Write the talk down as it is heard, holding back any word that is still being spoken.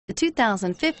The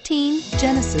 2015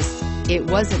 Genesis. It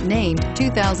wasn't named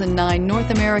 2009 North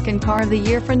American Car of the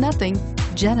Year for nothing.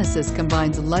 Genesis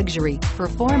combines luxury,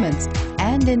 performance,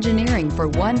 and engineering for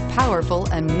one powerful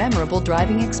and memorable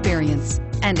driving experience,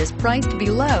 and is priced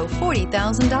below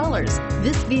 $40,000.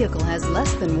 This vehicle has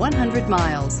less than 100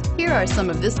 miles. Here are some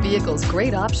of this vehicle's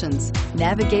great options: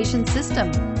 navigation system,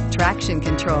 traction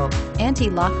control,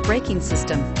 anti-lock braking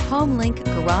system, home link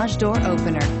garage door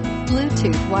opener,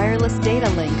 Bluetooth wireless data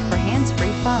link for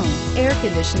hands-free phone, air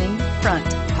conditioning, front,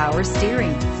 power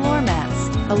steering, floor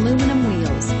mats, aluminum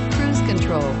wheels, cruise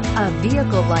control. A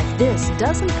vehicle like this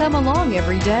doesn't come along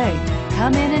every day.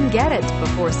 Come in and get it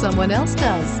before someone else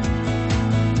does.